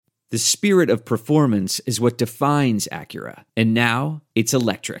The spirit of performance is what defines Acura, and now it's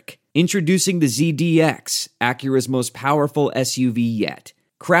electric. Introducing the ZDX, Acura's most powerful SUV yet.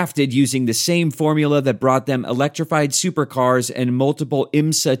 Crafted using the same formula that brought them electrified supercars and multiple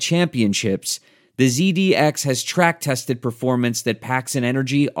IMSA championships, the ZDX has track-tested performance that packs an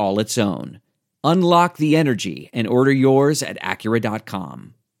energy all its own. Unlock the energy and order yours at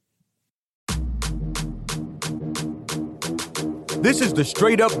Acura.com. This is the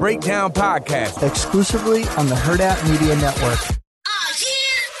Straight Up Breakdown Podcast. Exclusively on the Herd Out Media Network.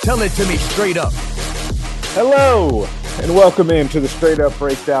 Tell it to me straight up. Hello, and welcome into the Straight Up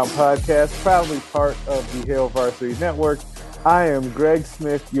Breakdown Podcast, proudly part of the Hail Varsity Network. I am Greg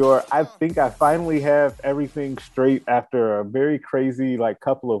Smith, I think I finally have everything straight after a very crazy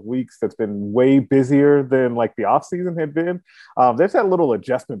couple of weeks that's been way busier than the off season had been. There's that little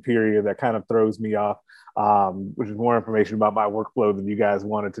adjustment period that kind of throws me off, which is more information about my workflow than you guys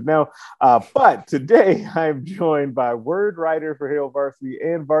wanted to know. But today I'm joined by word writer for Hail Varsity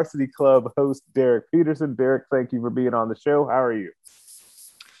and Varsity Club host Derek Peterson. Derek, thank you for being on the show. How are you?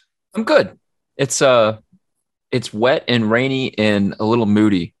 I'm good. It's wet and rainy and a little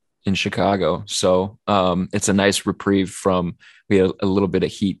moody in Chicago. So it's a nice reprieve from, we had a little bit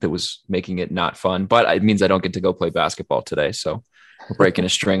of heat that was making it not fun, but it means I don't get to go play basketball today. So we're breaking a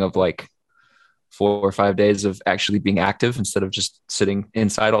string of 4 or 5 days of actually being active instead of just sitting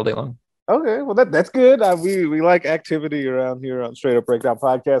inside all day long. Okay, well that's good. We like activity around here on Straight Up Breakdown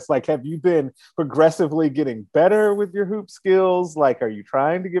Podcast. Have you been progressively getting better with your hoop skills? Are you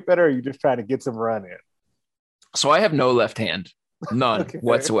trying to get better, or are you just trying to get some run in? So I have no left hand, none Okay.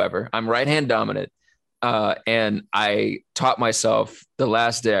 whatsoever. I'm right hand dominant. And I taught myself the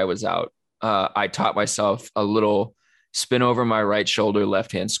last day I was out, I taught myself a little spin over my right shoulder,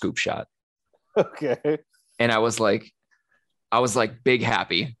 left hand scoop shot. Okay. And I was big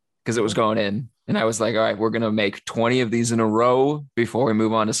happy because it was going in. And I was like, all right, we're going to make 20 of these in a row before we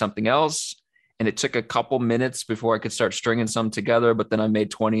move on to something else. And it took a couple minutes before I could start stringing some together. But then I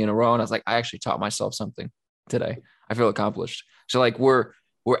made 20 in a row. And I was like, I actually taught myself something today. I feel accomplished. So we're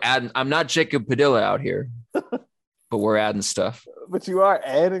adding, I'm not Jacob Padilla out here, but we're adding stuff. But you are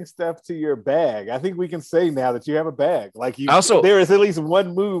adding stuff to your bag. I think we can say now that you have a bag. There is at least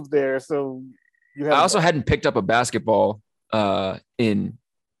one move there. So I also hadn't picked up a basketball in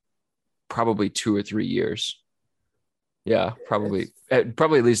probably 2 or 3 years. Yeah, probably at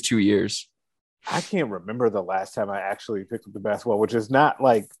least 2 years. I can't remember the last time I actually picked up the basketball, which is not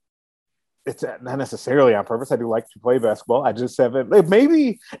it's not necessarily on purpose. I do like to play basketball. I just haven't.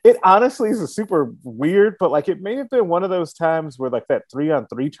 Maybe it honestly is a super weird, but it may have been one of those times where that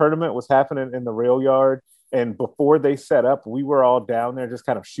 3-on-3 tournament was happening in the rail yard, and before they set up, we were all down there just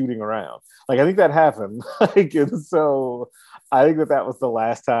kind of shooting around. I think that happened. And so I think that was the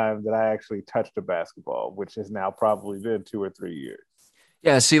last time that I actually touched a basketball, which has now probably been 2 or 3 years.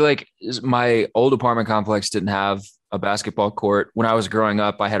 Yeah, see, my old apartment complex didn't have a basketball court. When I was growing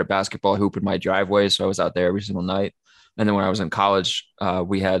up, I had a basketball hoop in my driveway, so I was out there every single night. And then when I was in college,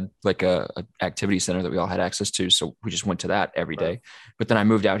 we had a activity center that we all had access to, so we just went to that every day. But then I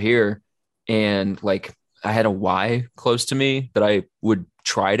moved out here, and I had a Y close to me that I would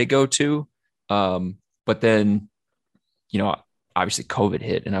try to go to, but then, obviously COVID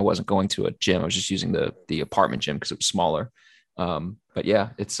hit, and I wasn't going to a gym. I was just using the apartment gym because it was smaller. But yeah,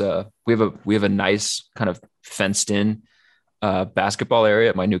 it's we have a nice kind of fenced in basketball area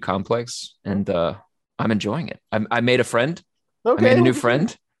at my new complex, and I'm enjoying it. I made a friend. Okay. I made a new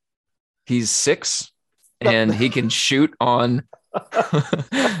friend. He's 6 and he can shoot on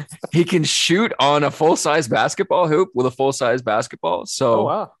he can shoot on a full-size basketball hoop with a full-size basketball. So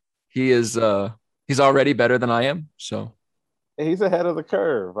wow. He is he's already better than I am. So he's ahead of the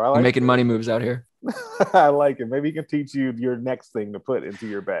curve. I'm making money moves out here. I like it. Maybe he can teach you your next thing to put into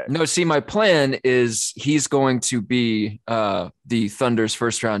your bag. No, see, my plan is he's going to be the Thunder's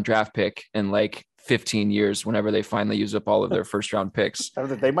first round draft pick in 15 years, whenever they finally use up all of their first round picks.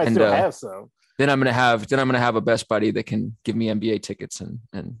 They might still have some. Then I'm gonna have a best buddy that can give me NBA tickets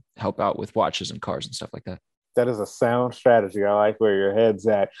and help out with watches and cars and stuff like that. That is a sound strategy. I like where your head's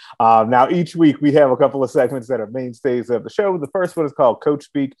at. Now, each week we have a couple of segments that are mainstays of the show. The first one is called Coach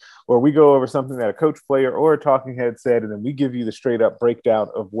Speak, where we go over something that a coach, player, or a talking head said, and then we give you the straight up breakdown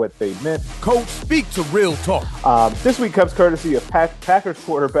of what they meant. Coach Speak to Real Talk. This week comes courtesy of Packers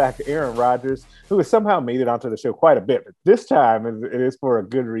quarterback Aaron Rodgers, who has somehow made it onto the show quite a bit. But this time it is for a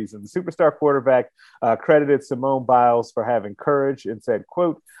good reason. The superstar quarterback credited Simone Biles for having courage and said,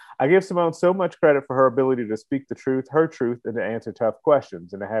 quote, I give Simone so much credit for her ability to speak the truth, her truth, and to answer tough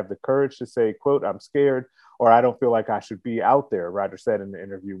questions, and to have the courage to say, quote, I'm scared, or I don't feel like I should be out there, Rogers said in the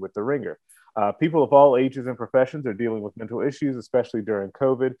interview with The Ringer. People of all ages and professions are dealing with mental issues, especially during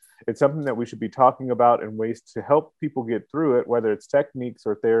COVID. It's something that we should be talking about and ways to help people get through it, whether it's techniques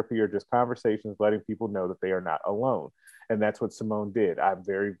or therapy or just conversations, letting people know that they are not alone. And that's what Simone did. I'm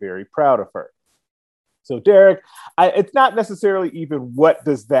very, very proud of her. So, Derek, it's not necessarily even what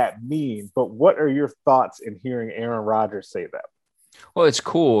does that mean, but what are your thoughts in hearing Aaron Rodgers say that? Well, it's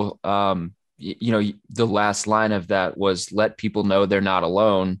cool. The last line of that was let people know they're not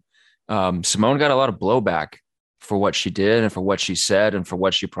alone. Simone got a lot of blowback for what she did and for what she said and for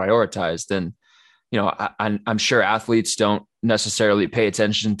what she prioritized. And, I'm sure athletes don't necessarily pay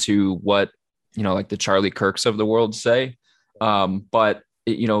attention to what, like the Charlie Kirks of the world say. But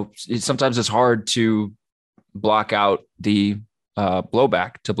sometimes it's hard to block out the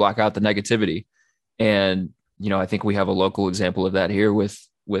blowback, to block out the negativity. And, I think we have a local example of that here with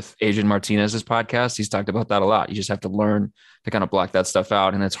Adrian Martinez's podcast. He's talked about that a lot. You just have to learn to kind of block that stuff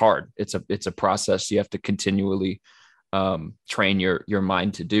out. And it's hard. It's a process you have to continually train your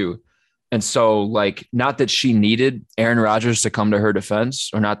mind to do. And so, like, not that she needed Aaron Rodgers to come to her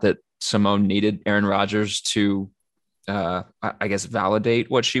defense, or not that Simone needed Aaron Rodgers to I guess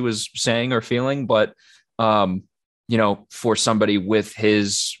validate what she was saying or feeling, but for somebody with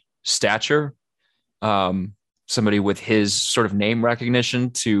his stature, somebody with his sort of name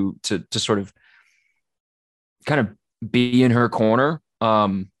recognition to sort of kind of be in her corner,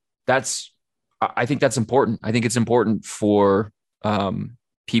 I think that's important. I think it's important for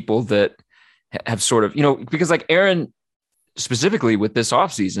people that have sort of, because like Aaron specifically with this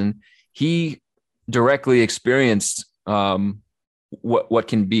offseason, he directly experienced what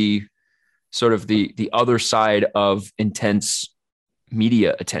can be sort of the other side of intense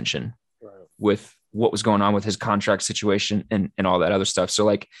media attention, right, with what was going on with his contract situation and all that other stuff. So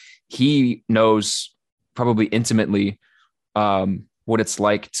like he knows probably intimately what it's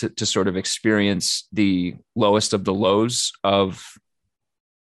like to sort of experience the lowest of the lows of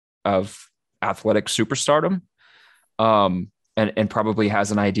athletic superstardom, and probably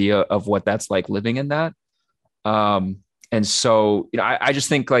has an idea of what that's like living in that. And so, I just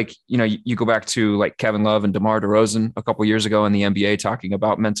think like, you go back to like Kevin Love and DeMar DeRozan a couple years ago in the NBA talking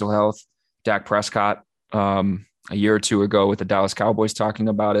about mental health, Dak Prescott a year or two ago with the Dallas Cowboys talking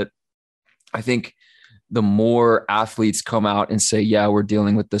about it. I think the more athletes come out and say, yeah, we're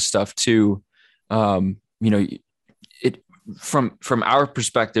dealing with this stuff too. It from our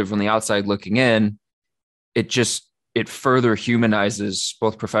perspective, from the outside looking in, it further humanizes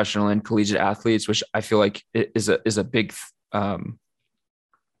both professional and collegiate athletes, which I feel like is a big,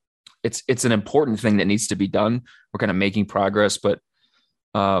 it's an important thing that needs to be done. We're kind of making progress, but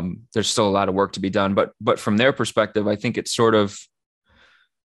there's still a lot of work to be done. But from their perspective, I think it sort of,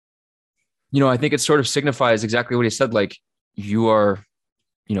 signifies exactly what he said. Like you are,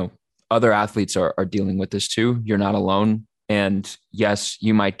 other athletes are dealing with this too. You're not alone. And yes,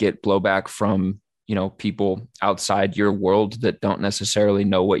 you might get blowback from, people outside your world that don't necessarily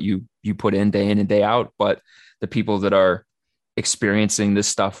know what you put in and day out, but the people that are experiencing this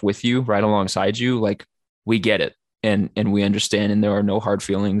stuff with you right alongside you, like we get it and we understand, and there are no hard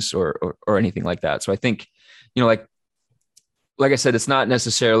feelings or anything like that. So I think, like I said, it's not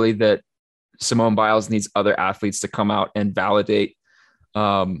necessarily that Simone Biles needs other athletes to come out and validate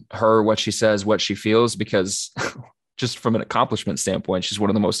her, what she says, what she feels, because just from an accomplishment standpoint, she's one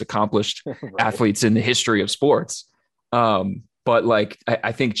of the most accomplished right, athletes in the history of sports. But like,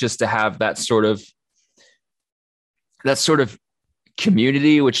 I think just to have that sort of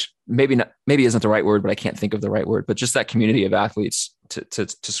community, which maybe isn't the right word, but I can't think of the right word, but just that community of athletes to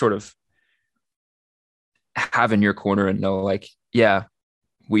sort of have in your corner and know like, yeah,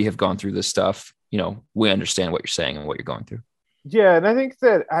 we have gone through this stuff. We understand what you're saying and what you're going through. Yeah, and I think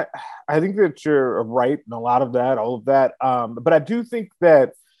that I think that you're right in a lot of that, all of that. But I do think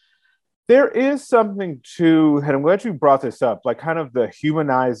that there is something to, and I'm glad you brought this up, like kind of the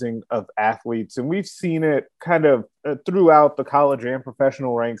humanizing of athletes. And we've seen it kind of throughout the college and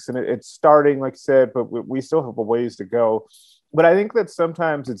professional ranks. And it's starting, like I said, but we still have a ways to go. But I think that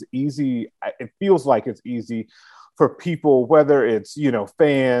sometimes it's easy. It feels like it's easy for people, whether it's,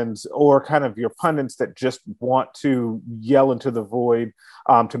 fans or kind of your pundits that just want to yell into the void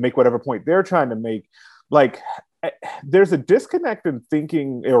to make whatever point they're trying to make. Like there's a disconnect in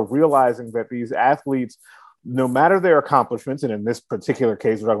thinking or realizing that these athletes, no matter their accomplishments, and in this particular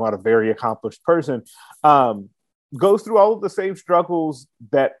case, we're talking about a very accomplished person, goes through all of the same struggles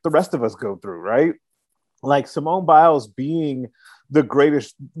that the rest of us go through, right? like Simone Biles being the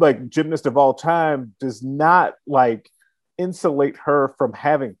greatest like gymnast of all time does not like insulate her from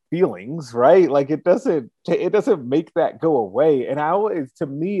having feelings, right? Like it doesn't make that go away. And to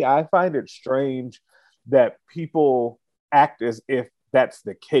me, I find it strange that people act as if that's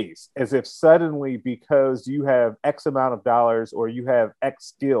the case, as if suddenly because you have X amount of dollars or you have X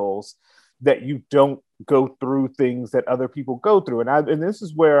skills that you don't go through things that other people go through. And this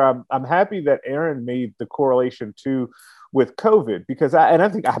is where I'm happy that Aaron made the correlation too with COVID, because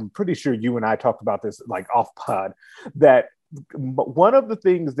I'm pretty sure you and I talked about this like off pod, that one of the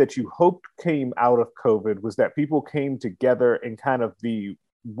things that you hoped came out of COVID was that people came together and kind of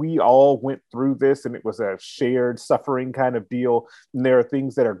we all went through this and it was a shared suffering kind of deal. And there are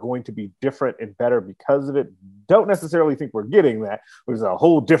things that are going to be different and better because of it. Don't necessarily think we're getting that. It was a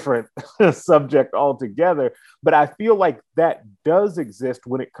whole different subject altogether. But I feel like that does exist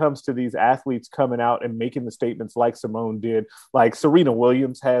when it comes to these athletes coming out and making the statements like Simone did, like Serena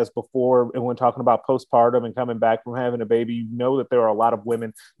Williams has before. And when talking about postpartum and coming back from having a baby, you know that there are a lot of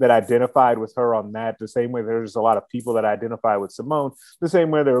women that identified with her on that, the same way there's a lot of people that identify with Simone, the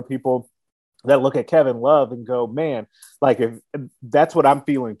same where there are people that look at Kevin Love and go, man, like if that's what I'm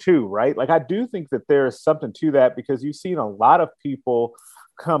feeling too, right? Like I do think that there is something to that, because you've seen a lot of people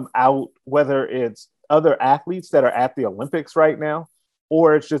come out, whether it's other athletes that are at the Olympics right now,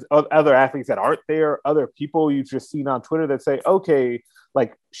 or it's just other athletes that aren't there, other people you've just seen on Twitter that say, okay,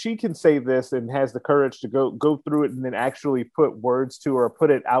 like she can say this and has the courage to go through it and then actually put words to or put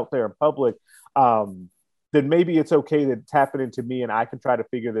it out there in public. Then maybe it's okay to tap it into me and I can try to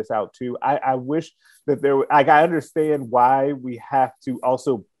figure this out too. I wish that I understand why we have to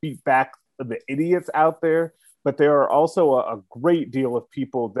also beat back the idiots out there, but there are also a great deal of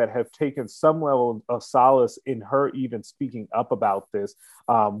people that have taken some level of solace in her even speaking up about this,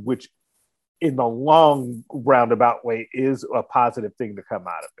 which in the long roundabout way is a positive thing to come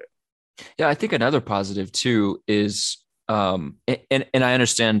out of it. Yeah, I think another positive too is, and I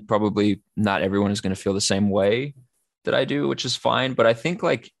understand probably not everyone is going to feel the same way that I do, which is fine. But I think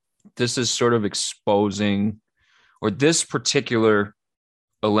like this is sort of exposing, or this particular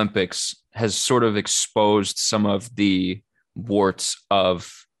Olympics has sort of exposed some of the warts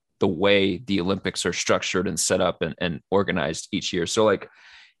of the way the Olympics are structured and set up and organized each year. So like,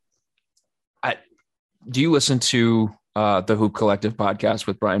 do you listen to the Hoop Collective podcast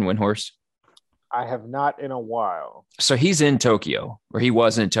with Brian Windhorst? I have not in a while. So he's in Tokyo, or he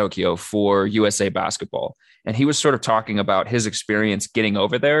was in Tokyo for USA Basketball. And he was sort of talking about his experience getting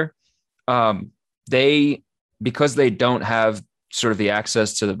over there. Because they don't have sort of the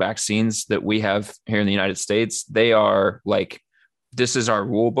access to the vaccines that we have here in the United States, they are like, this is our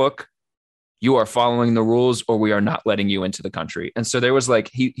rule book. You are following the rules or we are not letting you into the country. And so there was like,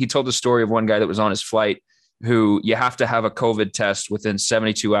 he told the story of one guy that was on his flight who you have to have a COVID test within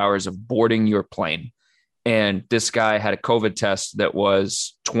 72 hours of boarding your plane. And this guy had a COVID test that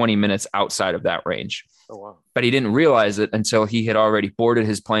was 20 minutes outside of that range. Oh, wow. But he didn't realize it until he had already boarded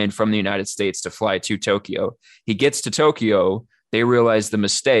his plane from the United States to fly to Tokyo. He gets to Tokyo. They realize the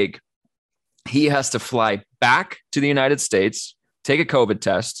mistake. He has to fly back to the United States, take a COVID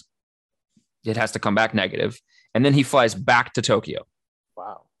test. It has to come back negative. And then he flies back to Tokyo.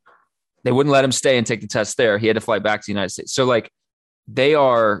 Wow. They wouldn't let him stay and take the test there. He had to fly back to the United States. So like they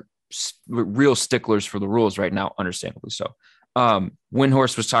are real sticklers for the rules right now, understandably so.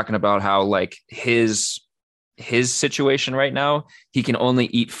 Windhorst was talking about how like his situation right now, he can only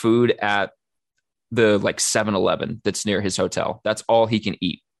eat food at the like 7-Eleven that's near his hotel. That's all he can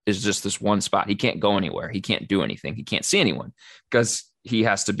eat, is just this one spot. He can't go anywhere. He can't do anything. He can't see anyone because he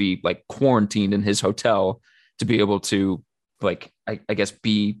has to be like quarantined in his hotel to be able to like, I guess,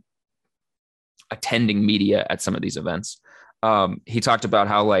 be attending media at some of these events. He talked about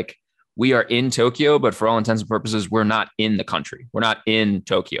how like we are in Tokyo, but for all intents and purposes, we're not in the country. We're not in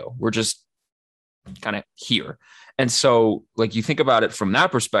Tokyo. We're just kind of here. And so like you think about it from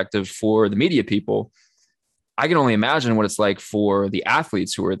that perspective for the media people, I can only imagine what it's like for the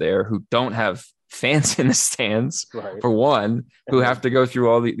athletes who are there, who don't have fans in the stands, right, for one, who have to go through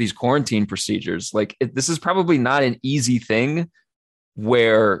all these quarantine procedures. Like this is probably not an easy thing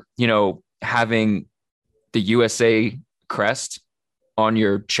where, you know, having the USA crest on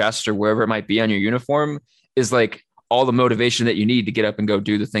your chest or wherever it might be on your uniform is like all the motivation that you need to get up and go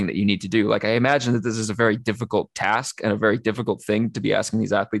do the thing that you need to do. Like, I imagine that this is a very difficult task and a very difficult thing to be asking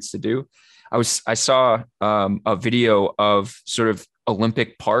these athletes to do. I saw a video of sort of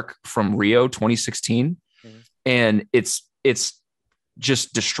Olympic Park from Rio 2016, and it's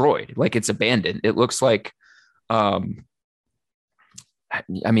just destroyed. Like it's abandoned. It looks like,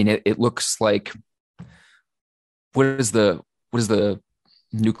 it looks like what is the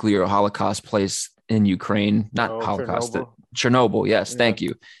nuclear holocaust place in Ukraine? Not Holocaust, Chernobyl. Yes, thank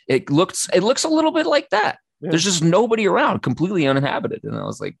you. It looks a little bit like that. Yeah. There's just nobody around, completely uninhabited. And I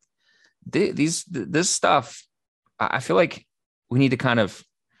was like, this stuff, I feel like we need to kind of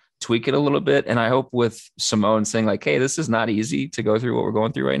tweak it a little bit. And I hope with Simone saying like, hey, this is not easy to go through what we're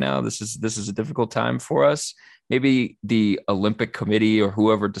going through right now. This is a difficult time for us. Maybe the Olympic Committee or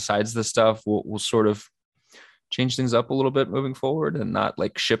whoever decides this stuff will sort of change things up a little bit moving forward and not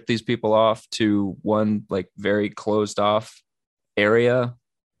like ship these people off to one like very closed off area.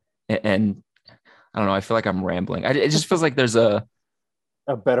 And I don't know, I feel like I'm rambling. It just feels like there's a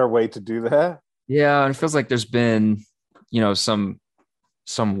better way to do that. Yeah. And it feels like there's been,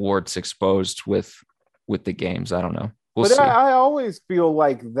 some warts exposed with the games. I don't know. We'll see. I always feel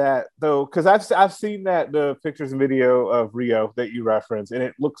like that though, because I've seen the pictures and video of Rio that you reference, and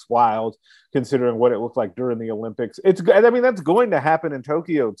it looks wild considering what it looked like during the Olympics. That's going to happen in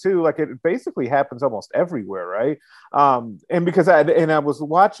Tokyo too. Like it basically happens almost everywhere, right? And because I was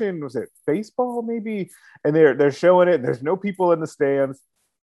watching, was it baseball maybe? And they're showing it. There's no people in the stands,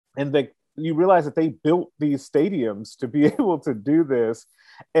 and you realize that they built these stadiums to be able to do this.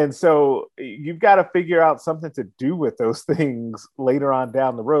 And so you've got to figure out something to do with those things later on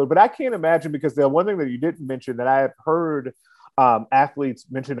down the road. But I can't imagine, because the one thing that you didn't mention that I have heard athletes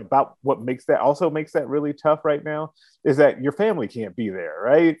mention about what makes that really tough right now is that your family can't be there,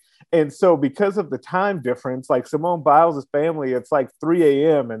 right? And so because of the time difference, like Simone Biles' family, it's like 3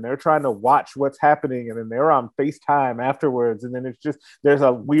 a.m. and they're trying to watch what's happening, and then they're on FaceTime afterwards, and then it's just there's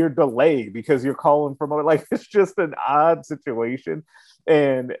a weird delay because you're calling from like it's just an odd situation.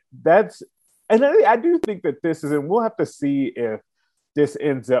 And I do think that this is, and we'll have to see if this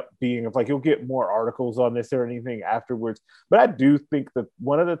ends up being, if like you'll get more articles on this or anything afterwards. But I do think that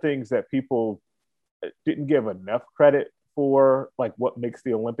one of the things that people didn't give enough credit for, like what makes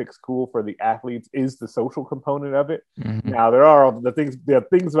the Olympics cool for the athletes, is the social component of it. Mm-hmm. Now there are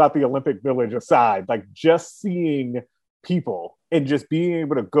things about the Olympic Village aside, like just seeing people and just being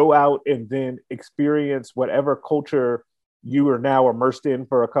able to go out and then experience whatever culture you are now immersed in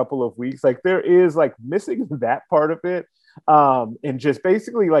for a couple of weeks. Like there is like missing that part of it. And just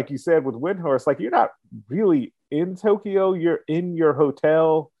basically, like you said with Windhorse, like you're not really in Tokyo, you're in your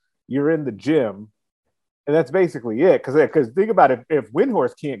hotel, you're in the gym, and that's basically it. Because think about it, if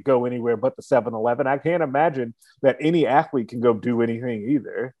Windhorse can't go anywhere but the 7-Eleven, I can't imagine that any athlete can go do anything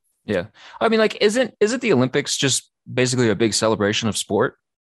either. Yeah, I mean, like, isn't the Olympics just basically a big celebration of sport?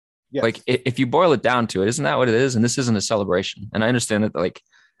 Yes. Like if you boil it down to it, isn't that what it is? And this isn't a celebration. And I understand that like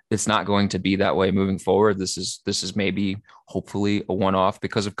it's not going to be that way moving forward. This is maybe hopefully a one-off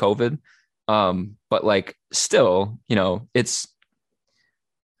because of COVID. But like still,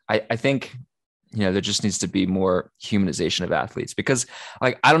 I think, there just needs to be more humanization of athletes, because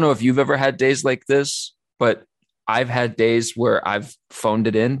like, I don't know if you've ever had days like this, but I've had days where I've phoned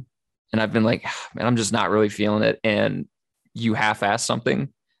it in and I've been like, man, I'm just not really feeling it. And you half-ass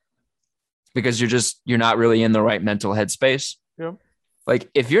something because you're not really in the right mental headspace. Yeah. Like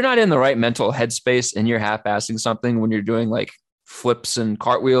if you're not in the right mental headspace and you're half-assing something when you're doing like flips and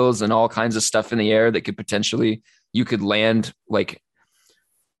cartwheels and all kinds of stuff in the air that you could land like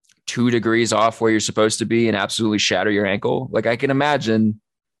 2 degrees off where you're supposed to be and absolutely shatter your ankle. Like I can imagine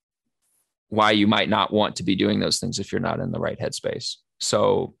why you might not want to be doing those things if you're not in the right headspace.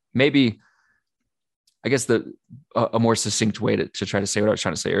 So maybe, I guess a more succinct way to try to say what I was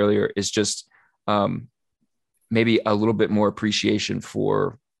trying to say earlier is just maybe a little bit more appreciation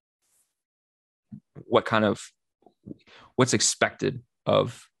for what's expected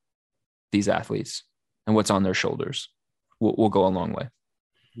of these athletes and what's on their shoulders will go a long way.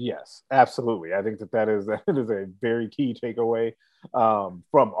 Yes, absolutely. I think that is a very key takeaway from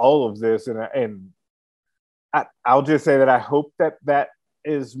all of this. And I'll just say that I hope that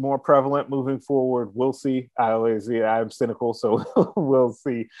is more prevalent moving forward. We'll see. I'm cynical, so we'll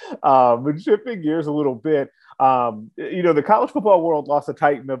see. But shifting gears a little bit, the college football world lost a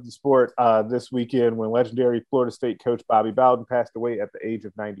titan of the sport this weekend when legendary Florida State coach Bobby Bowden passed away at the age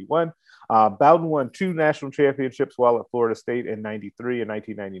of 91. Bowden won 2 national championships while at Florida State in 93 and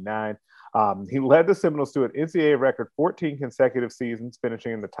 1999. He led the Seminoles to an NCAA record 14 consecutive seasons,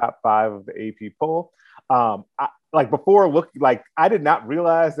 finishing in the top 5 of the AP poll. I did not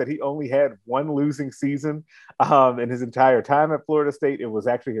realize that he only had 1 losing season in his entire time at Florida State. It was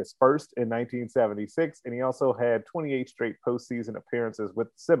actually his first in 1976, and he also had 28 straight postseason appearances with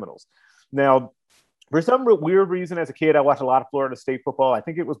the Seminoles. Now, For some weird reason, as a kid, I watched a lot of Florida State football. I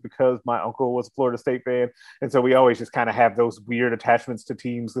think it was because my uncle was a Florida State fan. And so we always just kind of have those weird attachments to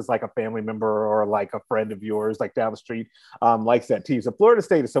teams as like a family member or like a friend of yours, like down the street, likes that team. So Florida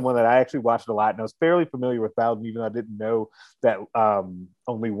State is someone that I actually watched a lot. And I was fairly familiar with Bowden, even though I didn't know that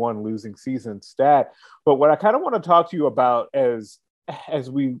only one losing season stat. But what I kind of want to talk to you about as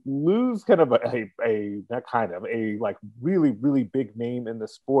we lose kind of a like really, really big name in the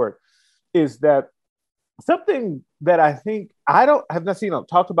sport is that something that I think I have not seen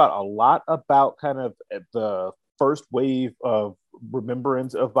talked about a lot about kind of the first wave of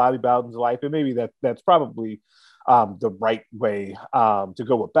remembrance of Bobby Bowden's life. And maybe that's probably the right way to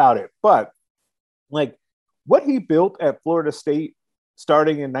go about it. But like what he built at Florida State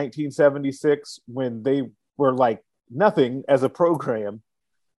starting in 1976 when they were like nothing as a program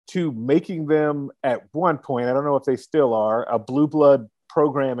to making them at one point, I don't know if they still are, a blue blood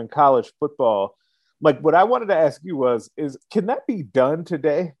program in college football. Like what I wanted to ask you can that be done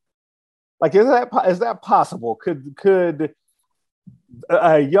today? Like, is that possible? Could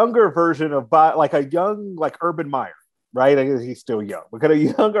a younger version of like a young, like Urban Meyer, right? I guess he's still young, but could a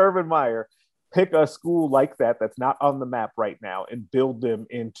young Urban Meyer pick a school like that's not on the map right now and build them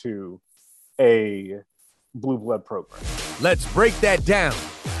into a blue blood program? Let's break that down.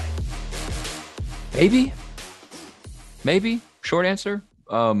 Maybe. Short answer.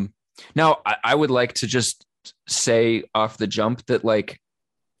 Now, I would like to just say off the jump that like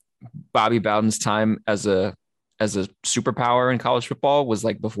Bobby Bowden's time as a superpower in college football was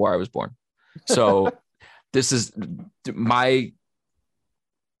like before I was born. So this is my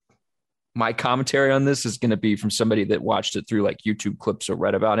commentary on this is going to be from somebody that watched it through like YouTube clips or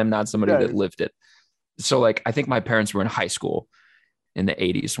read about him, not somebody that lived it. So like I think my parents were in high school in the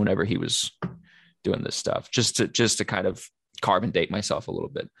 80s whenever he was doing this stuff, just to kind of carbon date myself a little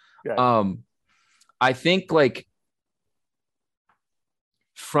bit. Yeah. I think like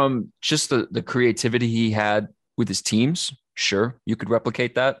from just the creativity he had with his teams, sure, you could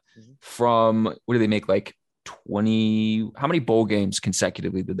replicate that. Mm-hmm. From what do they make, like 20? How many bowl games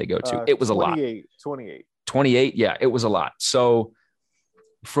consecutively did they go to? It was a lot. 28. Yeah, it was a lot. So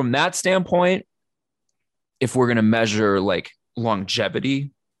from that standpoint, if we're going to measure like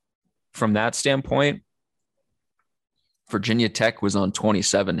longevity from that standpoint, Virginia Tech was on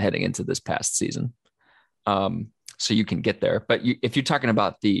 27 heading into this past season. So you can get there. But if you're talking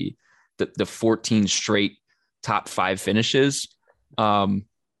about the 14 straight top 5 finishes,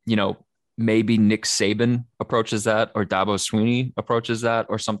 maybe Nick Saban approaches that, or Dabo Swinney approaches that,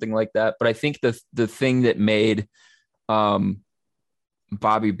 or something like that. But I think the thing that made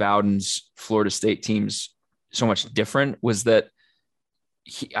Bobby Bowden's Florida State teams so much different was that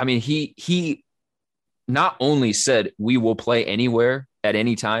he not only said we will play anywhere at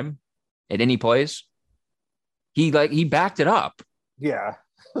any time, at any place, he backed it up. Yeah.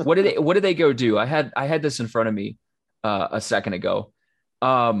 What did they go do? I had this in front of me a second ago.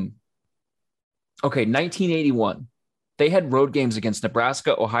 Okay, 1981. They had road games against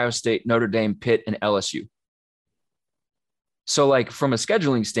Nebraska, Ohio State, Notre Dame, Pitt, and LSU. So like from a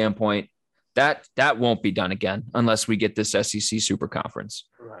scheduling standpoint, that won't be done again unless we get this SEC Super Conference.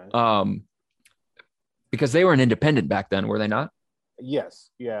 Right. Because they were an independent back then, were they not? Yes.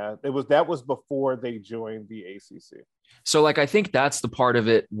 Yeah. That was before they joined the ACC. So like, I think that's the part of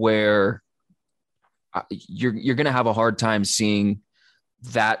it where you're going to have a hard time seeing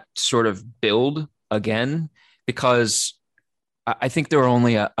that sort of build again, because I think there are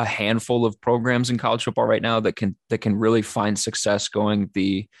only a handful of programs in college football right now that can really find success going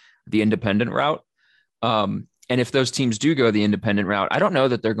the independent route. And if those teams do go the independent route, I don't know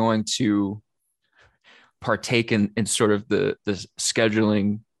that they're going to partake in sort of the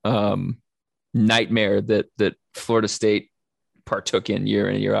scheduling nightmare that Florida State partook in and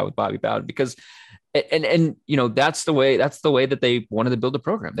year out with Bobby Bowden, because and that's the way that they wanted to build a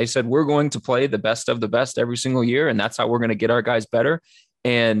program. They said, we're going to play the best of the best every single year, and that's how we're going to get our guys better.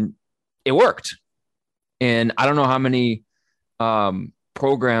 And it worked. And I don't know how many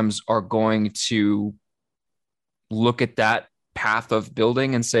programs are going to look at that path of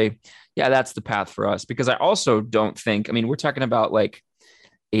building and say, yeah, that's the path for us. Because I also don't think, we're talking about like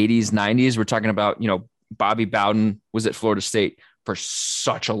 80s, 90s. We're talking about, Bobby Bowden was at Florida State for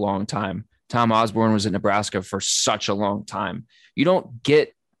such a long time. Tom Osborne was at Nebraska for such a long time. You don't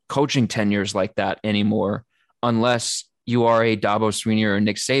get coaching tenures like that anymore unless you are a Dabo Swinney or a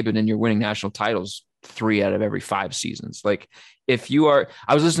Nick Saban and you're winning national titles 3 out of every 5 seasons. Like if you are,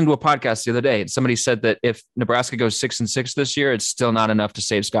 I was listening to a podcast the other day and somebody said that if Nebraska goes 6-6 this year, it's still not enough to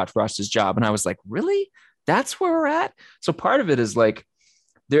save Scott Frost's job. And I was like, really? That's where we're at? So part of it is like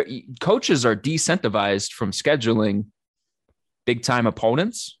their coaches are decentivized from scheduling big time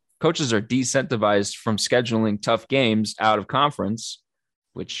opponents. Coaches are decentivized from scheduling tough games out of conference,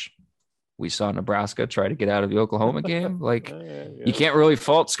 which we saw Nebraska try to get out of the Oklahoma game. Like you can't really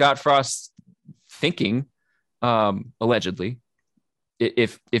fault Scott Frost's thinking, allegedly,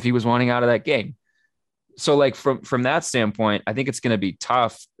 if he was wanting out of that game. So like from that standpoint, I think it's going to be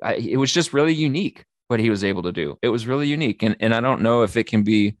tough. It was just really unique what he was able to do. It was really unique. And I don't know if it can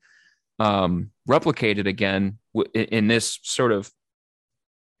be replicated again in this sort of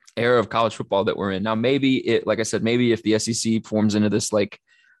era of college football that we're in. Now, maybe like I said, maybe if the SEC forms into this like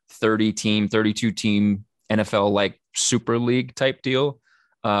 32 team NFL like super league type deal,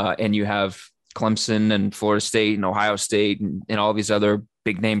 and you have Clemson and Florida State and Ohio State and all these other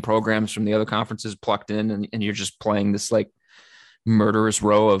big name programs from the other conferences plucked in, and you're just playing this like murderous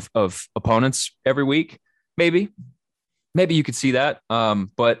row of opponents every week. Maybe you could see that.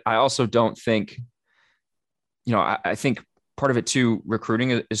 But I also don't think, I think part of it too,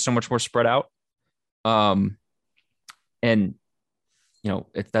 recruiting is so much more spread out. And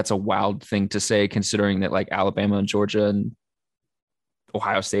that's a wild thing to say, considering that like Alabama and Georgia and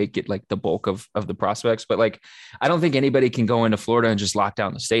Ohio State get like the bulk of the prospects. But like, I don't think anybody can go into Florida and just lock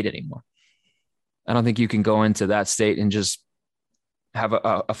down the state anymore. I don't think you can go into that state and just have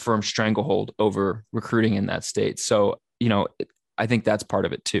a firm stranglehold over recruiting in that state. So, I think that's part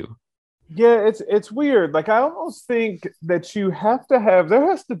of it too. Yeah, it's weird. Like, I almost think that there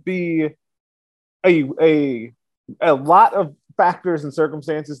has to be a lot of factors and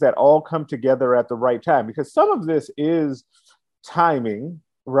circumstances that all come together at the right time, because some of this is timing,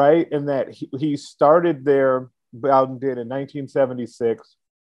 right? And that he started there, Bowden did, in 1976,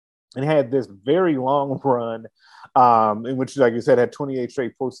 and had this very long run, in which, like you said, had 28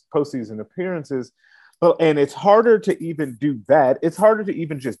 straight postseason appearances. And it's harder to even do that. It's harder to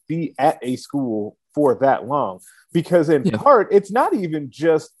even just be at a school for that long, because in part, it's not even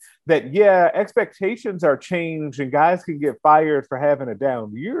just that, expectations are changed and guys can get fired for having a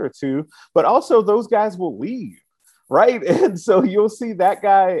down year or two, but also those guys will leave, right? And so you'll see that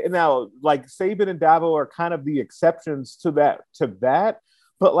guy now, like Saban and Dabo are kind of the exceptions to that.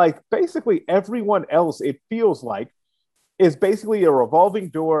 But like basically everyone else, it feels like, is basically a revolving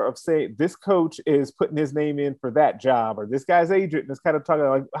door of saying this coach is putting his name in for that job, or this guy's agent is kind of talking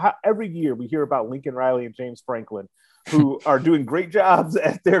like every year we hear about Lincoln Riley and James Franklin, who are doing great jobs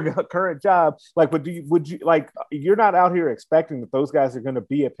at their current job. Like, would you like, you're not out here expecting that those guys are going to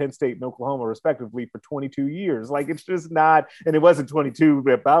be at Penn State and Oklahoma respectively for 22 years. Like, it's just not, and it wasn't 22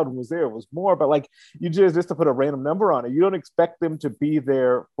 that Bowden was there, it was more, but like, you just to put a random number on it, you don't expect them to be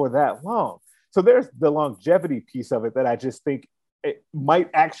there for that long. So there's the longevity piece of it that I just think it might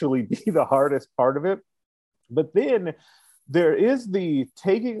actually be the hardest part of it. But then there is the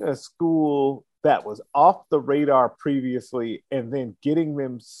taking a school that was off the radar previously and then getting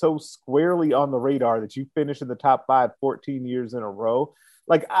them so squarely on the radar that you finish in the top 5 14 years in a row.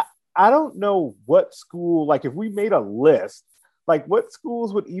 Like, I don't know what school, like if we made a list, like what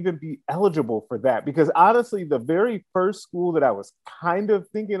schools would even be eligible for that? Because honestly, the very first school that I was kind of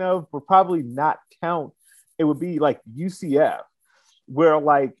thinking of would probably not count. It would be like UCF, where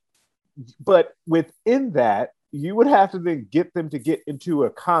like, but within that, you would have to then get them to get into a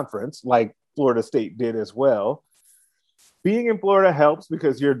conference like Florida State did as well. Being in Florida helps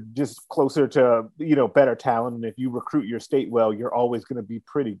because you're just closer to, better talent. And if you recruit your state well, you're always going to be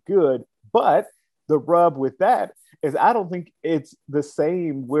pretty good. But the rub with that is I don't think it's the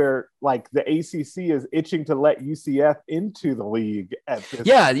same where like the ACC is itching to let UCF into the league at this point.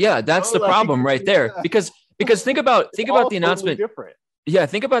 Yeah, that's the problem right there. Because think about the announcement. Different. Yeah,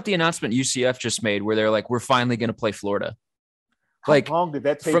 think about the announcement UCF just made where they're like, we're finally going to play Florida. How long did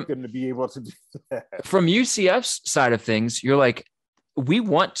that take them to be able to do that? From UCF's side of things, you're like, we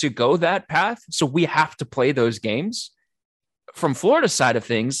want to go that path, so we have to play those games. From Florida's side of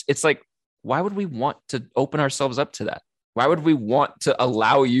things, it's like, why would we want to open ourselves up to that? Why would we want to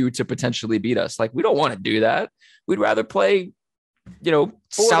allow you to potentially beat us? Like, we don't want to do that. We'd rather play,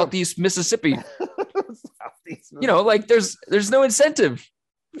 Southeast Mississippi. Like there's no incentive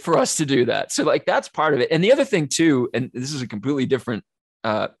for us to do that. So like, that's part of it. And the other thing too, and this is a completely different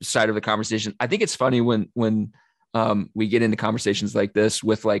side of the conversation. I think it's funny when we get into conversations like this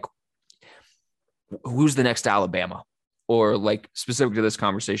with like, who's the next Alabama? Or like specific to this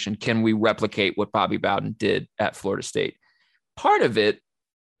conversation, can we replicate what Bobby Bowden did at Florida State? Part of it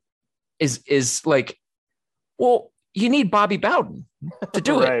is like, well, you need Bobby Bowden to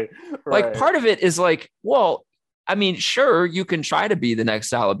do it. Right. Like part of it is like, well, I mean, sure, you can try to be the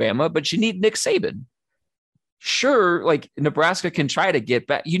next Alabama, but you need Nick Saban. sure, like Nebraska can try to get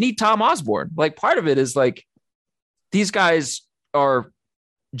back. You need Tom Osborne. Like part of it is like these guys are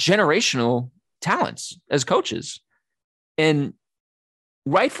generational talents as coaches. And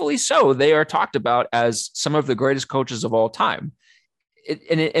rightfully so, they are talked about as some of the greatest coaches of all time.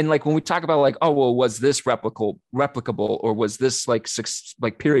 And like when we talk about like, oh, well, was this replicable, or was this like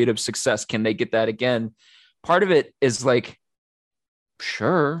period of success? Can they get that again? Part of it is like,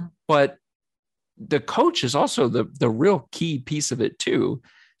 sure, but the coach is also the real key piece of it too.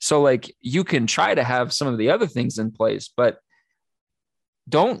 So like you can try to have some of the other things in place, but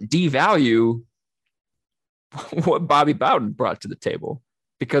don't devalue what Bobby Bowden brought to the table,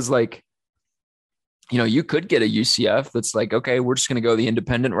 because like, you know, you could get a UCF that's like, okay, we're just going to go the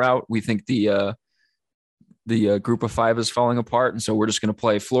independent route. We think the group of five is falling apart. And so we're just going to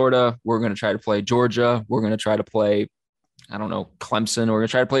play Florida. We're going to try to play Georgia. We're going to try to play, I don't know, Clemson. We're going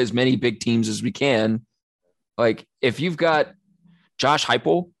to try to play as many big teams as we can. Like if you've got Josh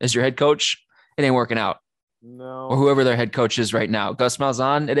Heupel as your head coach, it ain't working out. No. Or whoever their head coach is right now. Gus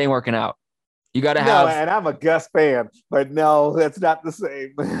Malzahn, it ain't working out. You got to have. No, and I'm a Gus fan, but no, that's not the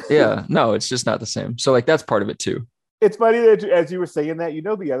same. Yeah, no, it's just not the same. So like that's part of it too. It's funny that as you were saying that, you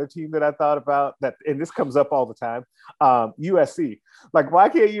know, the other team that I thought about that, and this comes up all the time, USC. Like, why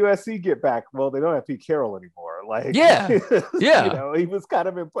can't USC get back? Well, they don't have Pete Carroll anymore. Like, yeah, you know, he was kind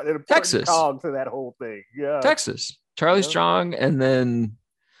of an important Texas cog to that whole thing. Yeah, Texas, Charlie Strong, and then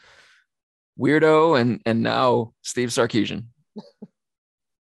Weirdo, and now Steve Sarkisian.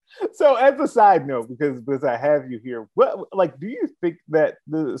 So, as a side note, because I have you here, what like do you think that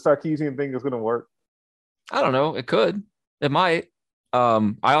the Sarkisian thing is going to work? I don't know. It could. It might.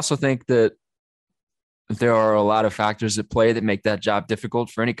 I also think that there are a lot of factors at play that make that job difficult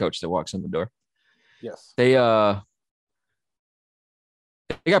for any coach that walks in the door. Yes. They got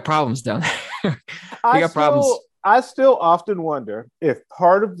problems down there. Problems. I still often wonder if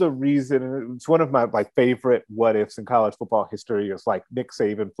part of the reason, and it's one of my like favorite what ifs in college football history, is like Nick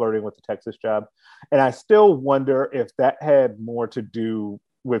Saban flirting with the Texas job. And I still wonder if that had more to do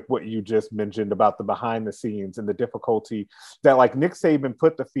with what you just mentioned about the behind the scenes and the difficulty that like Nick Saban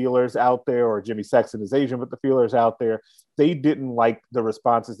put the feelers out there, or Jimmy Sexton, his agent, put the feelers out there. They didn't like the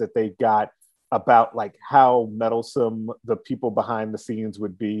responses that they got about like how meddlesome the people behind the scenes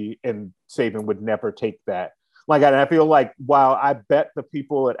would be. And Saban would never take that. Like, I feel like while I bet the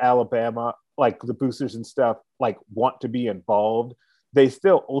people at Alabama, like the boosters and stuff, like want to be involved, they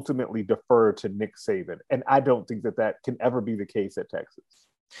still ultimately defer to Nick Saban. And I don't think that can ever be the case at Texas.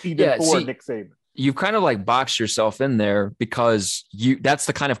 Even for Nick Saban. You've kind of like boxed yourself in there because that's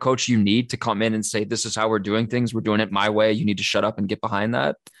the kind of coach you need to come in and say, this is how we're doing things. We're doing it my way. You need to shut up and get behind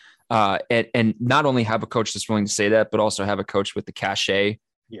that. And not only have a coach that's willing to say that, but also have a coach with the cachet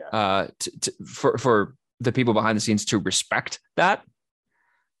for the people behind the scenes to respect that.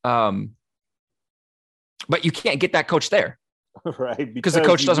 But you can't get that coach there. Right. Because the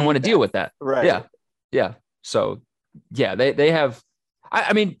coach doesn't want to deal with that. Right. Yeah. Yeah. So yeah, they have,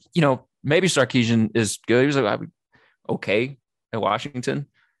 I mean, you know, maybe Sarkisian is good. He was like, okay at Washington.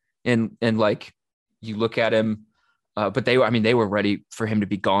 And like you look at him, but they were ready for him to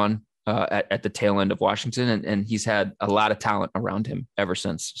be gone at the tail end of Washington. And he's had a lot of talent around him ever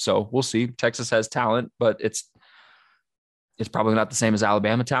since. So we'll see. Texas has talent, but it's probably not the same as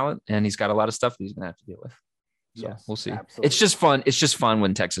Alabama talent. And he's got a lot of stuff that he's going to have to deal with. So yes, we'll see. Absolutely. It's just fun. It's just fun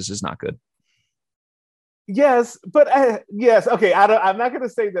when Texas is not good. Yes, but yes. Okay. I'm not going to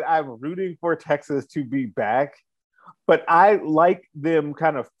say that I'm rooting for Texas to be back, but I like them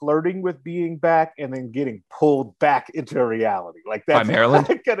kind of flirting with being back and then getting pulled back into reality. Like that's by Maryland.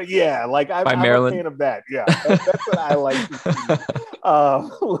 Yeah. Like I'm a fan of that. Yeah. That's what I like to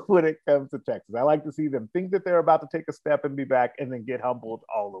see when it comes to Texas. I like to see them think that they're about to take a step and be back and then get humbled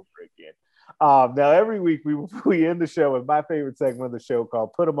all over again. Now, every week we end the show with my favorite segment of the show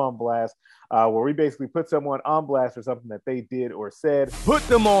called Put Them on Blast, where we basically put someone on blast for something that they did or said. Put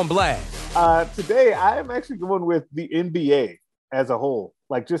them on blast. Today, I am actually going with the NBA as a whole,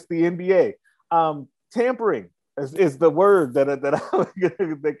 like just the NBA. Tampering is the word that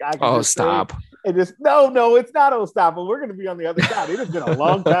I can stop. And just no, it's not. Oh, stop. But we're going to be on the other side. It has been a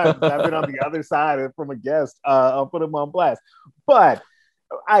long time since I've been on the other side from a guest. I'll put them on blast. But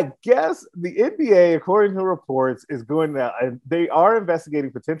I guess the NBA, according to reports, is going to, they are investigating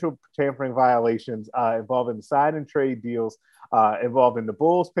potential tampering violations involving the sign and trade deals involving the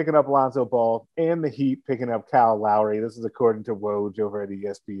Bulls picking up Lonzo Ball and the Heat picking up Kyle Lowry. This is according to Woj over at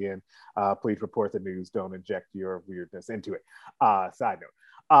ESPN. Please report the news. Don't inject your weirdness into it. Side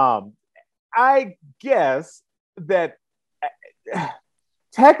note. I guess that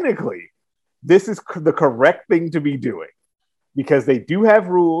technically this is the correct thing to be doing because they do have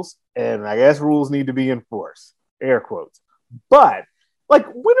rules, and I guess rules need to be enforced, air quotes. But like,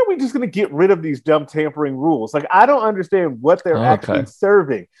 when are we just going to get rid of these dumb tampering rules? Like, I don't understand what they're actually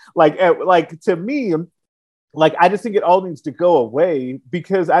serving. Like to me, like, I just think it all needs to go away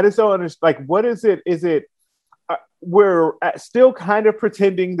because I just don't understand. Like, what is it? Is it we're still kind of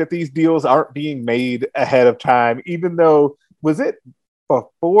pretending that these deals aren't being made ahead of time, even though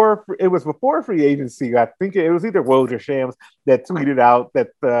before free agency? I think it was either Woj or Shams that tweeted out that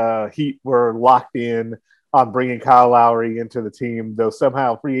the Heat were locked in on bringing Kyle Lowry into the team, though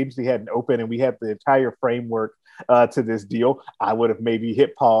somehow free agency hadn't opened and we had the entire framework to this deal. I would have maybe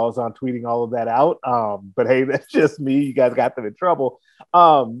hit pause on tweeting all of that out. But hey, that's just me. You guys got them in trouble.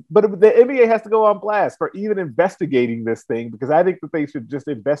 But the NBA has to go on blast for even investigating this thing, because I think that they should just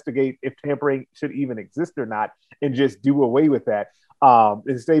investigate if tampering should even exist or not and just do away with that.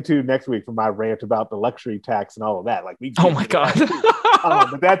 And stay tuned next week for my rant about the luxury tax and all of that. Like, oh my God.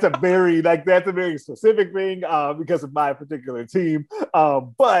 But that's a very specific thing because of my particular team.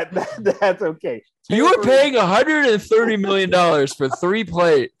 But that's okay. You were paying $130 million for three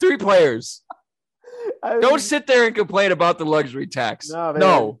players. Don't sit there and complain about the luxury tax.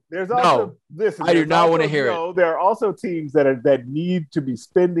 There's also this. I do not want to hear it. There are also teams that need to be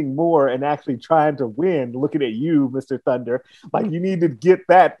spending more and actually trying to win. Looking at you, Mr. Thunder, like, you need to get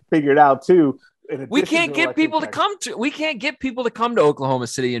that figured out too. We can't get people to come to Oklahoma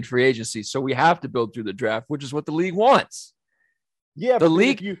City in free agency, so we have to build through the draft, which is what the league wants. Yeah, the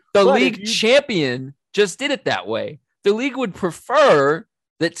league champion just did it that way. The league would prefer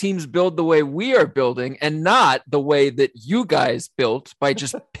that teams build the way we are building and not the way that you guys built by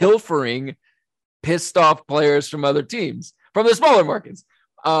just pilfering pissed off players from other teams, from the smaller markets.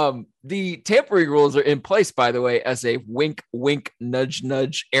 The tampering rules are in place, by the way, as a wink, wink, nudge,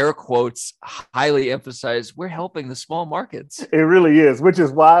 nudge, air quotes, highly emphasized. We're helping the small markets. It really is, which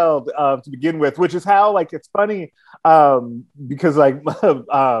is wild to begin with, which is how, like, it's funny because, like,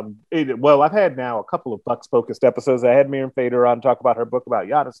 I've had now a couple of Bucks focused episodes. I had Miriam Fader on talk about her book about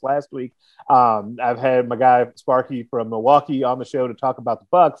Giannis last week. I've had my guy Sparky from Milwaukee on the show to talk about the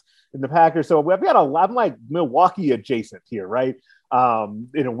Bucks and the Packers. So I'm like Milwaukee adjacent here, right?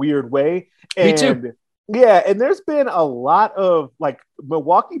 In a weird way. Me too. Yeah, and there's been a lot of, like,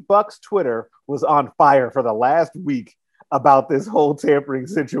 Milwaukee Bucks Twitter was on fire for the last week about this whole tampering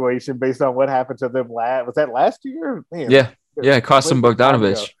situation based on what happened to them was that last year? Man, yeah, it cost them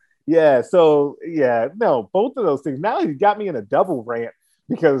Bogdanovich. Yeah, so both of those things. Now you got me in a double rant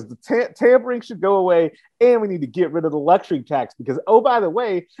because the tampering should go away, and we need to get rid of the luxury tax because, oh, by the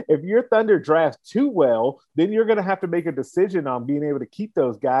way, if your Thunder drafts too well, then you're going to have to make a decision on being able to keep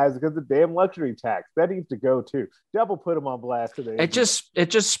those guys because of the damn luxury tax. That needs to go too. Double put them on blast today. It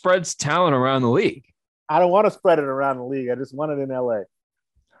just spreads talent around the league. I don't want to spread it around the league. I just want it in LA.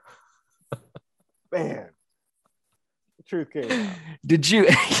 Man. The truth came out. The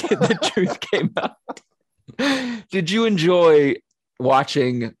truth came out. Did you enjoy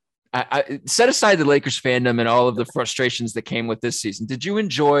watching? I set aside the Lakers fandom and all of the frustrations that came with this season. Did you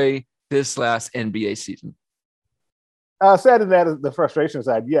enjoy this last NBA season? Setting that the frustration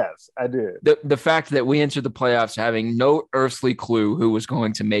side, yes, I did. The fact that we entered the playoffs having no earthly clue who was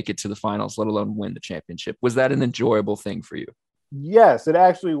going to make it to the finals, let alone win the championship. Was that an enjoyable thing for you? Yes, it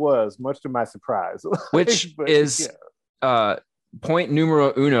actually was, much to my surprise. Which is point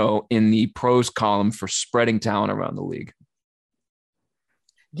numero uno in the pros column for spreading talent around the league.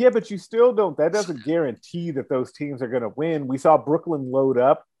 Yeah, but you still don't. That doesn't guarantee that those teams are going to win. We saw Brooklyn load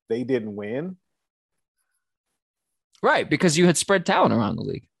up. They didn't win. Right, because you had spread talent around the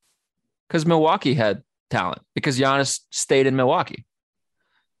league. Because Milwaukee had talent. Because Giannis stayed in Milwaukee.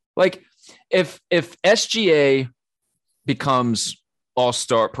 Like, if SGA becomes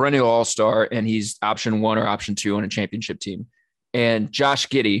all-star, perennial all-star, and he's option 1 or option 2 on a championship team, and Josh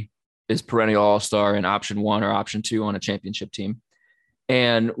Giddey is perennial all-star and option 1 or option 2 on a championship team,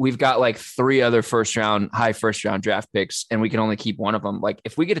 and we've got like 3 other high first round draft picks, and we can only keep one of them. Like,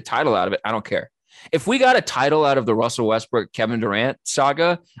 if we get a title out of it, I don't care. If we got a title out of the Russell Westbrook, Kevin Durant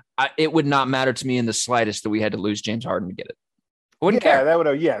saga, it would not matter to me in the slightest that we had to lose James Harden to get it. I wouldn't care. That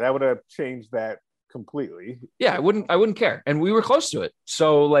would have changed that completely. Yeah, I wouldn't care. And we were close to it.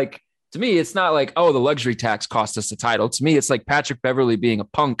 So, like, to me, it's not like, oh, the luxury tax cost us a title. To me, it's like Patrick Beverley being a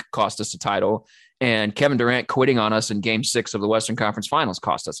punk cost us a title, and Kevin Durant quitting on us in Game 6 of the Western Conference Finals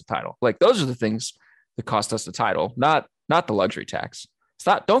cost us a title. Like, those are the things that cost us the title, not the luxury tax.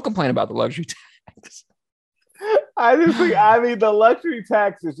 Don't complain about the luxury tax. I just think, I mean, the luxury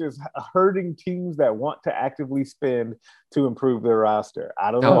tax is just hurting teams that want to actively spend to improve their roster.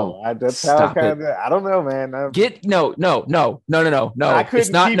 I don't know. That's how I kind of. I don't know, man. No. I couldn't it's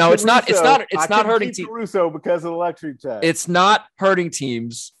not. keep No, it's not. Caruso. It's not hurting teams. Caruso because of the luxury tax. It's not hurting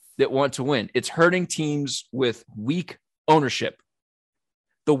teams that want to win. It's hurting teams with weak ownership.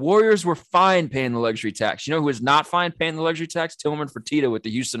 The Warriors were fine paying the luxury tax. You know who was not fine paying the luxury tax? Tillman Fertitta with the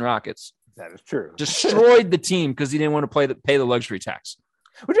Houston Rockets. That is true. Destroyed the team because he didn't want to pay the luxury tax.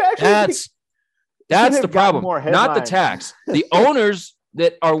 Which actually that's the problem. Not the tax. The owners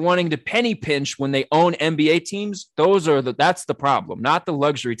that are wanting to penny pinch when they own NBA teams, that's the problem. Not the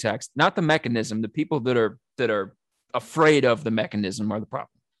luxury tax, not the mechanism. The people that are afraid of the mechanism are the problem.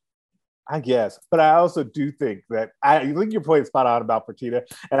 I guess, but I also do think that I think your point is spot on about Fertitta,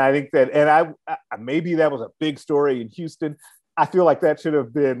 and I think that, and I maybe that was a big story in Houston. I feel like that should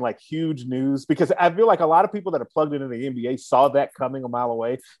have been like huge news because I feel like a lot of people that are plugged into the NBA saw that coming a mile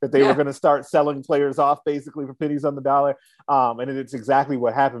away, that they were going to start selling players off basically for pennies on the dollar. And it's exactly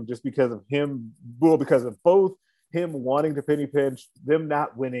what happened just because of him, because of both him wanting to penny pinch, them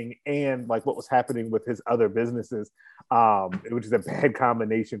not winning, and like what was happening with his other businesses, which is a bad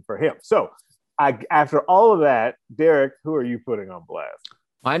combination for him. So after all of that, Derek, who are you putting on blast?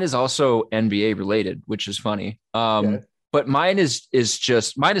 Mine is also NBA related, which is funny. But mine is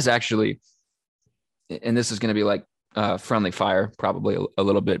actually, and this is going to be like friendly fire, probably a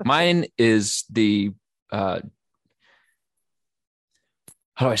little bit. Mine is the, how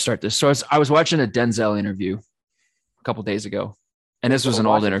do I start this? So I was watching a Denzel interview a couple days ago, and this was an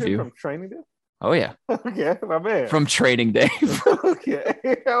old interview. From Training Day? Oh yeah. Okay, my man. From Training Day. Okay.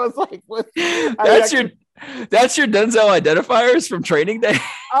 I was like, what? That's your Denzel identifiers from Training Day?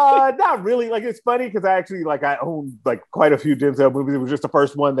 Not really. Like, it's funny because I own like quite a few Denzel movies. It was just the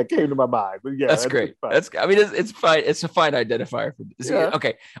first one that came to my mind. But yeah, that's great. It's fine. It's a fine identifier for this. Yeah.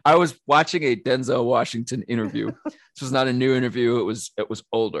 Okay. I was watching a Denzel Washington interview. This was not a new interview. It was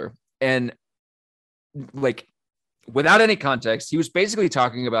older. And like, without any context, he was basically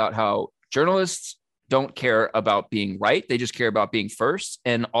talking about how journalists don't care about being right. They just care about being first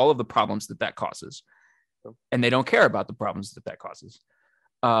and all of the problems that causes. And they don't care about the problems that causes.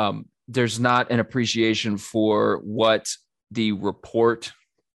 There's not an appreciation for what the report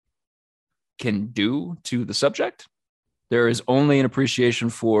can do to the subject. There is only an appreciation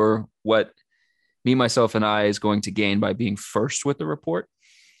for what me, myself, and I is going to gain by being first with the report.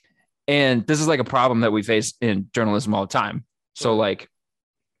 And this is like a problem that we face in journalism all the time. So like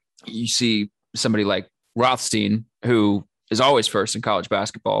you see somebody like Rothstein, who is always first in college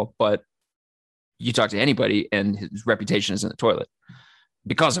basketball, but you talk to anybody and his reputation is in the toilet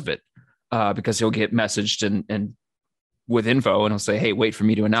because of it, because he'll get messaged and with info and he'll say, hey, wait for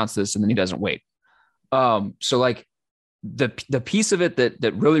me to announce this. And then he doesn't wait. So like the piece of it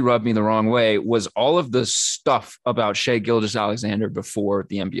that really rubbed me the wrong way was all of the stuff about Shai Gilgeous-Alexander before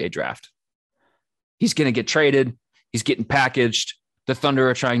the NBA draft. He's going to get traded. He's getting packaged. The Thunder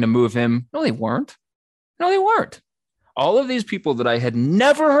are trying to move him. No, they weren't. All of these people that I had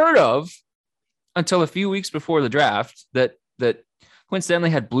never heard of until a few weeks before the draft that Quinn Stanley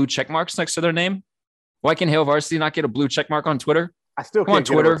had blue check marks next to their name. Why can Hail Varsity not get a blue check mark on Twitter? I still can't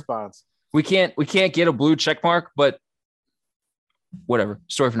get a response. We can't get a blue check mark, but whatever.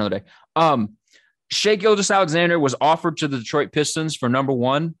 Story for another day. Shai Gilgeous-Alexander was offered to the Detroit Pistons for number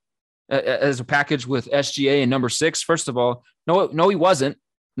 1 as a package with SGA and number 6. First of all, no, he wasn't.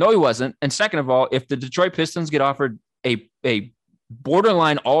 And second of all, if the Detroit Pistons get offered a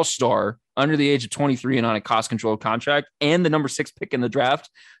borderline all-star under the age of 23 and on a cost-controlled contract and the number 6 pick in the draft,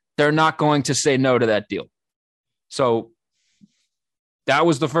 they're not going to say no to that deal. So that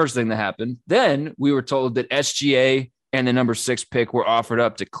was the first thing that happened. Then we were told that SGA and the number 6 pick were offered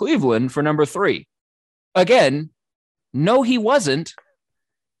up to Cleveland for number 3. Again, no, he wasn't.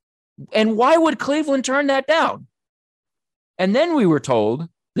 And why would Cleveland turn that down? And then we were told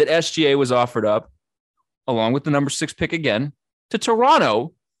that SGA was offered up, along with the number 6 pick again, to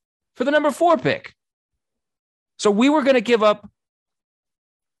Toronto for the number 4 pick. So we were going to give up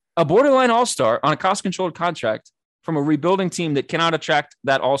a borderline all-star on a cost-controlled contract from a rebuilding team that cannot attract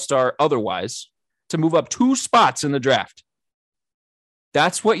that all-star otherwise to move up 2 spots in the draft.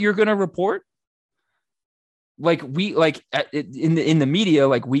 That's what you're going to report? Like in the media,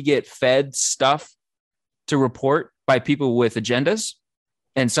 like we get fed stuff to report by people with agendas.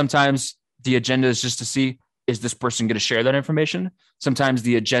 And sometimes the agenda is just to see, is this person going to share that information? Sometimes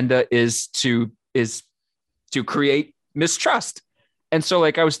the agenda is to create mistrust. And so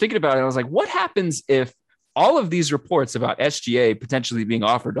like I was thinking about it, I was like, what happens if all of these reports about SGA potentially being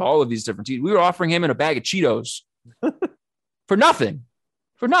offered to all of these different teams, we were offering him in a bag of Cheetos for nothing.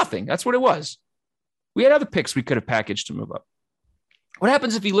 For nothing. That's what it was. We had other picks we could have packaged to move up. What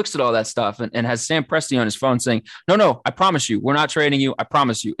happens if he looks at all that stuff and has Sam Presti on his phone saying, no, I promise you, we're not trading you. I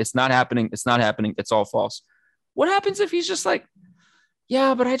promise you, it's not happening. It's not happening. It's all false. What happens if he's just like,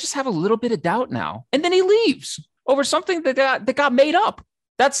 yeah, but I just have a little bit of doubt now. And then he leaves over something that got made up.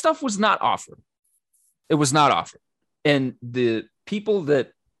 That stuff was not offered. It was not offered. And the people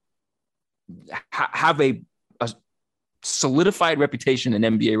that have a solidified reputation in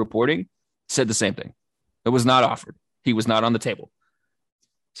NBA reporting said the same thing. It was not offered. He was not on the table.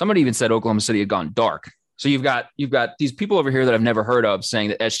 Somebody even said Oklahoma City had gone dark. So you've got these people over here that I've never heard of saying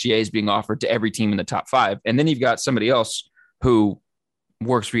that SGA is being offered to every team in the top 5. And then you've got somebody else who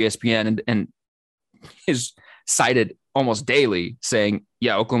works for ESPN and is cited almost daily saying,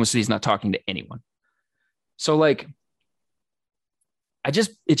 yeah, Oklahoma City's not talking to anyone. So like, it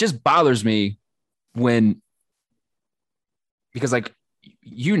just bothers me because like,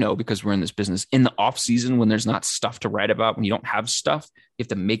 because we're in this business in the off season, when there's not stuff to write about, when you don't have stuff, you have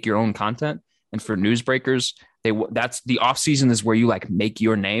to make your own content. And for newsbreakers, that's the off season is where you like make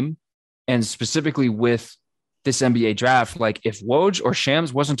your name. And specifically with this NBA draft, like if Woj or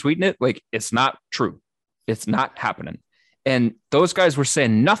Shams wasn't tweeting it, like it's not true. It's not happening. And those guys were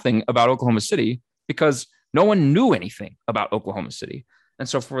saying nothing about Oklahoma City because no one knew anything about Oklahoma City. And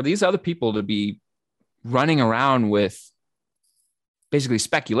so for these other people to be running around with basically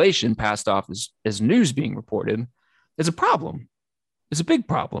speculation passed off as news being reported is a problem. It's a big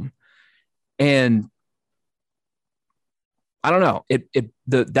problem. And I don't know.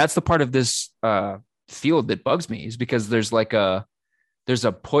 That's the part of this field that bugs me, is because there's a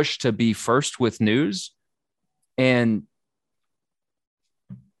push to be first with news, and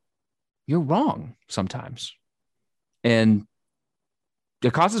you're wrong sometimes. And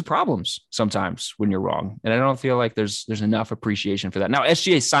it causes problems sometimes when you're wrong. And I don't feel like there's enough appreciation for that. Now,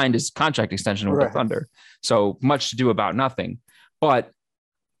 SGA signed his contract extension with the Thunder, so much to do about nothing. But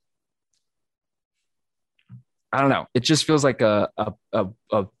I don't know. It just feels like a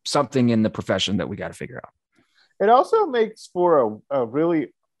something in the profession that we got to figure out. It also makes for a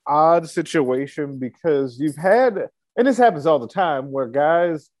really odd situation, because you've had, and this happens all the time,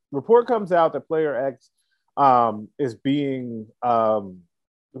 where report comes out that player X is being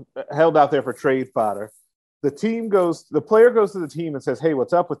held out there for trade fodder. The player goes to the team and says, hey,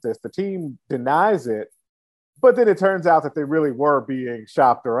 what's up with this? The team denies it, but then it turns out that they really were being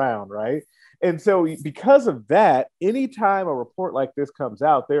shopped around, right? And so because of that, anytime a report like this comes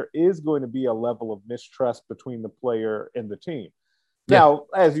out, there is going to be a level of mistrust between the player and the team. Yeah. Now,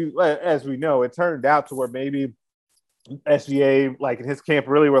 as we know, it turned out to where maybe SGA, like in his camp,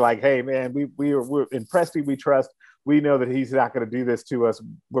 really were like, hey, man, we're in Presti, we trust. We know that he's not going to do this to us.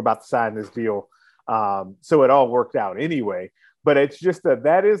 We're about to sign this deal. So it all worked out anyway. But it's just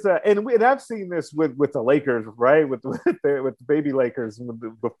and I've seen this with the Lakers, right? With the baby Lakers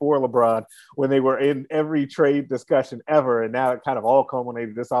before LeBron, when they were in every trade discussion ever. And now it kind of all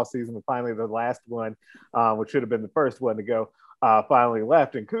culminated this offseason. And finally, the last one, which should have been the first one to go, finally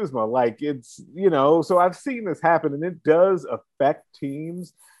left in Kuzma. Like it's, so I've seen this happen, and it does affect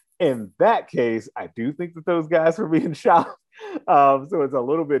teams. In that case, I do think that those guys were being shopped. So it's a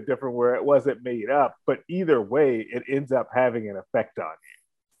little bit different where it wasn't made up, but either way, it ends up having an effect on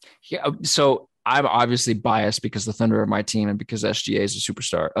you. Yeah. So I'm obviously biased because the Thunder are my team, and because SGA is a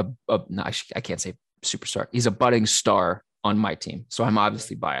superstar. No, I can't say superstar. He's a budding star on my team. So I'm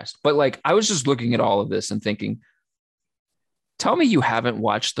obviously biased. But like, I was just looking at all of this and thinking, tell me you haven't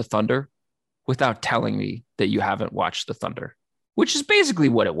watched the Thunder without telling me that you haven't watched the Thunder. Which is basically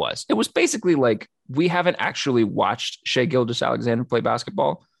what it was. It was basically like, we haven't actually watched Shai Gilgeous-Alexander play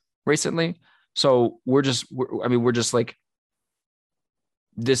basketball recently. So we're just like,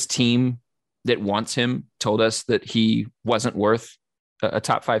 this team that wants him told us that he wasn't worth a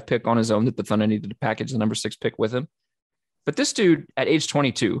top 5 pick on his own, that the Thunder needed to package the number 6 pick with him. But this dude at age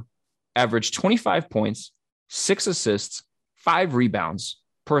 22 averaged 25 points, 6 assists, 5 rebounds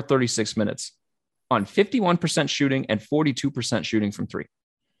per 36 minutes. On 51% shooting and 42% shooting from 3.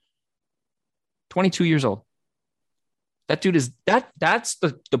 22 years old. That dude is that's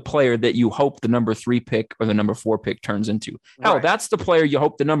the player that you hope the number 3 pick or the number 4 pick turns into. Hell, right. That's the player you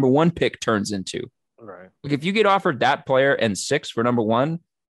hope the number 1 pick turns into. Right. Like if you get offered that player and 6 for number 1,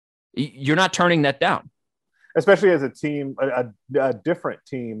 you're not turning that down. especially as a team, a different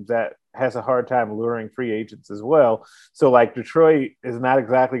team that has a hard time luring free agents as well. So like Detroit is not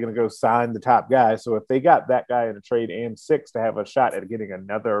exactly going to go sign the top guy. So if they got that guy in a trade and 6 to have a shot at getting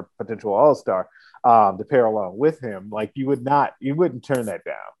another potential all-star to pair along with him, like you wouldn't turn that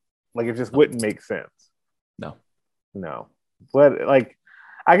down. Like it just wouldn't make sense. No. But like,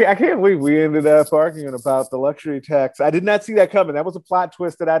 I can't believe we ended up arguing about the luxury tax. I did not see that coming. That was a plot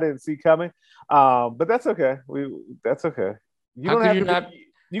twist that I didn't see coming. But that's okay. That's okay.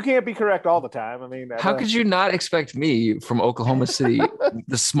 You can't be correct all the time. I mean, how could you not expect me from Oklahoma City,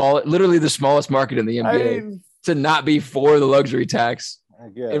 literally the smallest market in the NBA, to not be for the luxury tax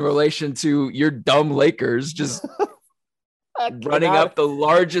in relation to your dumb Lakers just running up the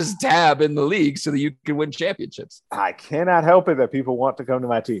largest tab in the league so that you can win championships? I cannot help it that people want to come to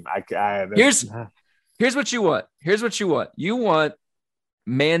my team. Here's what you want. You want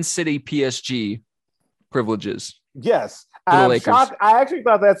Man City PSG privileges. Yes. I'm shocked. I actually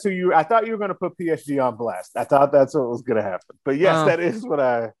thought that's who you. I thought you were going to put PSG on blast. I thought that's what was going to happen. But yes, that is what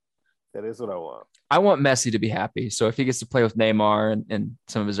I want. I want Messi to be happy. So if he gets to play with Neymar and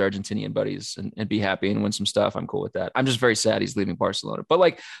some of his Argentinian buddies and be happy and win some stuff, I'm cool with that. I'm just very sad he's leaving Barcelona. But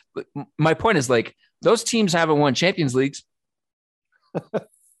like, my point is like those teams haven't won Champions Leagues. I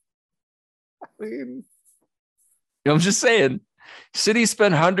mean, I'm just saying, City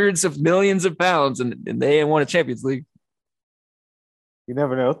spent hundreds of millions of pounds and they ain't won a Champions League. You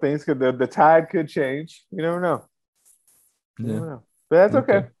never know. Things could the tide could change. You never know. Never know. But that's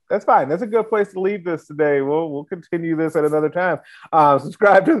okay. That's fine. That's a good place to leave this today. We'll continue this at another time.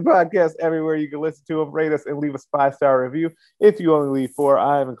 Subscribe to the podcast everywhere you can listen to them. Rate us and leave us a 5-star review. If you only leave 4,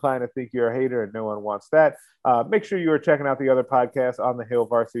 I am inclined to think you're a hater and no one wants that. Make sure you are checking out the other podcasts on the Hail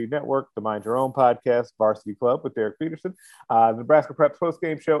Varsity Network, the Mind Your Own podcast, Varsity Club with Derek Peterson, the Nebraska Preps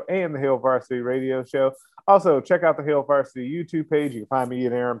postgame show, and the Hail Varsity radio show. Also, check out the Hail Varsity YouTube page. You can find me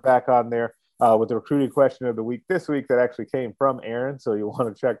and Aaron back on there with the recruiting question of the week this week that actually came from Aaron. So you'll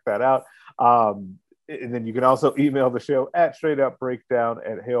want to check that out. And then you can also email the show at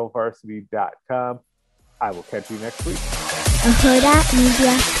straightupbreakdown@hailvarsity.com. I will catch you next week. A Huda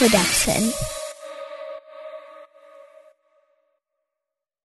Media Production.